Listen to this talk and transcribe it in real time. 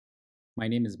My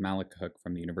name is Malik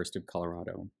from the University of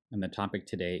Colorado, and the topic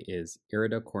today is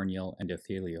Iridocorneal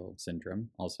endothelial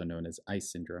syndrome, also known as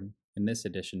ICE syndrome, in this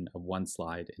edition of One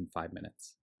Slide in 5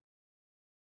 Minutes.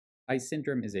 ICE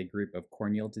syndrome is a group of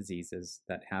corneal diseases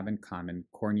that have in common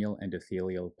corneal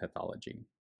endothelial pathology,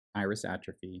 iris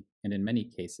atrophy, and in many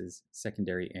cases,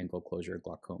 secondary angle closure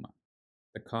glaucoma.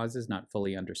 The cause is not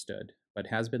fully understood, but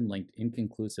has been linked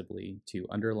inconclusively to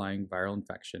underlying viral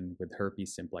infection with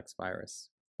herpes simplex virus,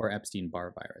 or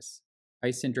Epstein-Barr virus.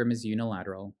 ICE syndrome is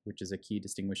unilateral, which is a key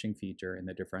distinguishing feature in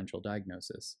the differential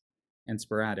diagnosis, and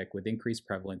sporadic with increased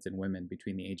prevalence in women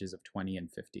between the ages of 20 and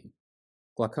 50.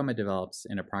 Glaucoma develops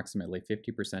in approximately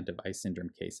 50% of ICE syndrome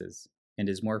cases and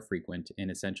is more frequent in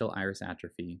essential iris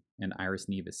atrophy and iris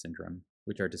Nevis syndrome,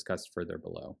 which are discussed further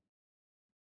below.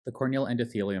 The corneal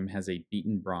endothelium has a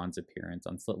beaten bronze appearance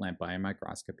on slit lamp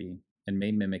biomicroscopy and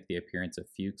may mimic the appearance of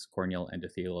Fuchs' corneal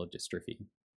endothelial dystrophy.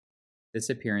 This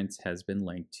appearance has been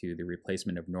linked to the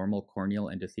replacement of normal corneal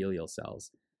endothelial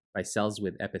cells by cells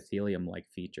with epithelium-like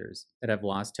features that have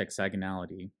lost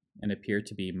hexagonality and appear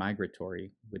to be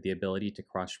migratory with the ability to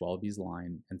cross Schwalbe's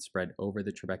line and spread over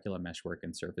the trabecular meshwork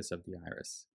and surface of the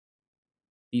iris.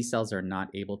 These cells are not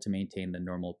able to maintain the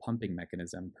normal pumping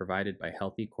mechanism provided by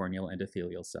healthy corneal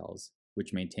endothelial cells,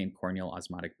 which maintain corneal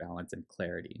osmotic balance and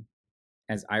clarity.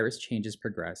 As iris changes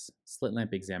progress, slit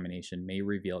lamp examination may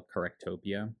reveal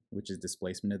correctopia, which is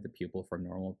displacement of the pupil from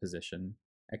normal position,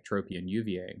 ectropia and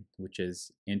uvea, which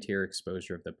is anterior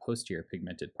exposure of the posterior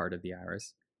pigmented part of the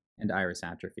iris, and iris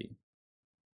atrophy.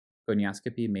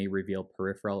 Gonioscopy may reveal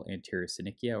peripheral anterior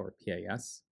synechia, or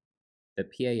PAS. The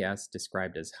PAS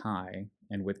described as high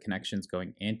and with connections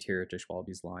going anterior to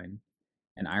Schwalbe's line,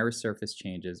 and iris surface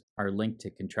changes are linked to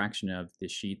contraction of the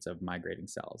sheets of migrating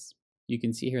cells. You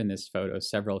can see here in this photo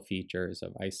several features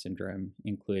of ICE syndrome,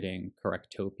 including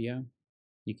correctopia.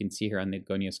 You can see here on the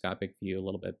gonioscopic view a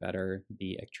little bit better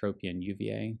the ectropia and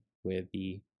uvea with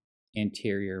the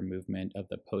anterior movement of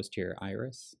the posterior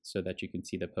iris so that you can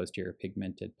see the posterior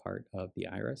pigmented part of the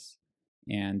iris.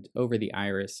 And over the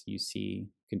iris, you see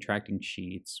contracting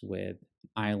sheets with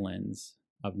islands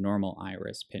of normal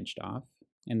iris pinched off.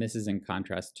 And this is in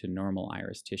contrast to normal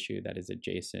iris tissue that is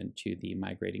adjacent to the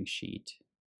migrating sheet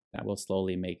that will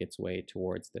slowly make its way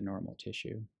towards the normal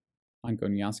tissue. On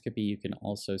gonioscopy, you can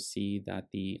also see that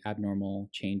the abnormal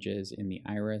changes in the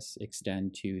iris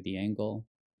extend to the angle,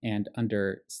 and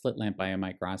under slit lamp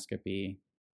biomicroscopy,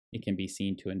 it can be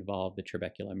seen to involve the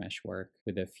trabecular meshwork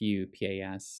with a few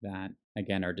PAS that,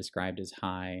 again, are described as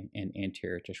high and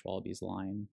anterior to Schwalbe's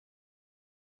line.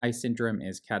 ICE syndrome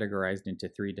is categorized into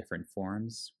 3 different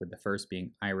forms, with the first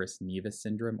being iris Nevis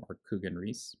syndrome or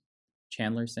Coogan-Reese,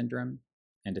 Chandler syndrome,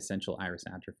 and essential iris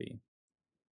atrophy.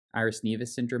 Iris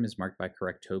Nevis syndrome is marked by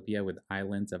correctopia with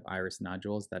islands of iris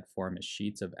nodules that form as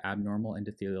sheets of abnormal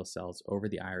endothelial cells over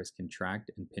the iris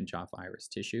contract and pinch off iris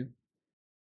tissue.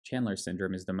 Chandler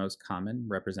syndrome is the most common,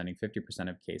 representing 50%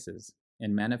 of cases,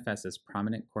 and manifests as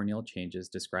prominent corneal changes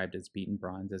described as beaten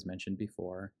bronze as mentioned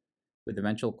before, with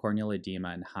eventual corneal edema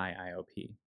and high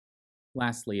IOP.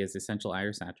 Lastly is essential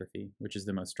iris atrophy, which is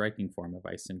the most striking form of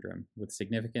ICE syndrome, with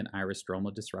significant iris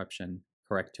stromal disruption,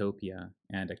 correctopia,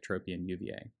 and ectropia and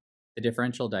uvea. The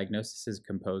differential diagnosis is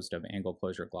composed of angle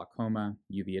closure glaucoma,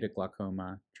 uveitic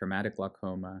glaucoma, traumatic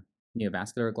glaucoma,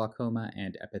 neovascular glaucoma,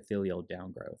 and epithelial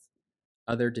downgrowth.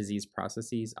 Other disease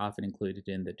processes often included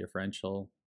in the differential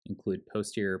include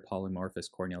posterior polymorphous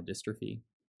corneal dystrophy,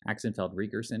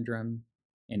 Axenfeld-Rieger syndrome,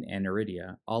 and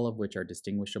aniridia, all of which are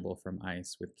distinguishable from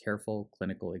ICE with careful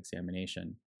clinical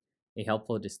examination. A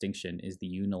helpful distinction is the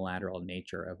unilateral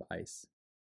nature of ICE.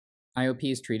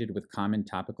 IOP is treated with common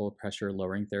topical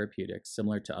pressure-lowering therapeutics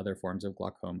similar to other forms of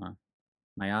glaucoma.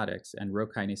 Miotics and Rho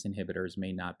kinase inhibitors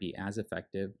may not be as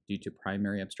effective due to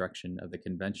primary obstruction of the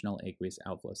conventional aqueous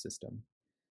outflow system.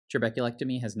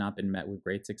 Trabeculectomy has not been met with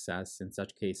great success in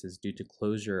such cases due to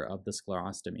closure of the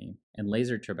sclerostomy, and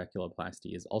laser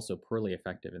trabeculoplasty is also poorly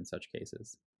effective in such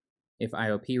cases. If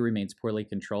IOP remains poorly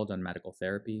controlled on medical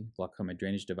therapy, glaucoma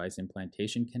drainage device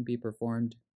implantation can be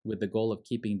performed, with the goal of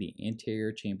keeping the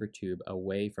anterior chamber tube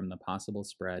away from the possible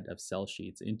spread of cell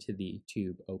sheets into the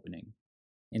tube opening.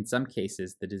 In some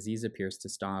cases, the disease appears to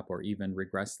stop or even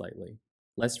regress slightly.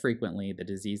 Less frequently, the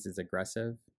disease is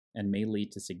aggressive and may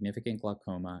lead to significant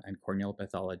glaucoma and corneal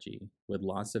pathology with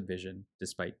loss of vision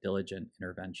despite diligent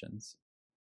interventions.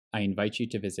 I invite you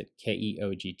to visit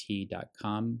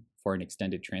keogt.com for an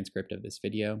extended transcript of this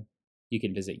video. You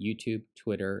can visit YouTube,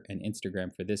 Twitter, and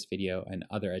Instagram for this video and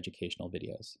other educational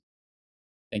videos.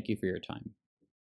 Thank you for your time.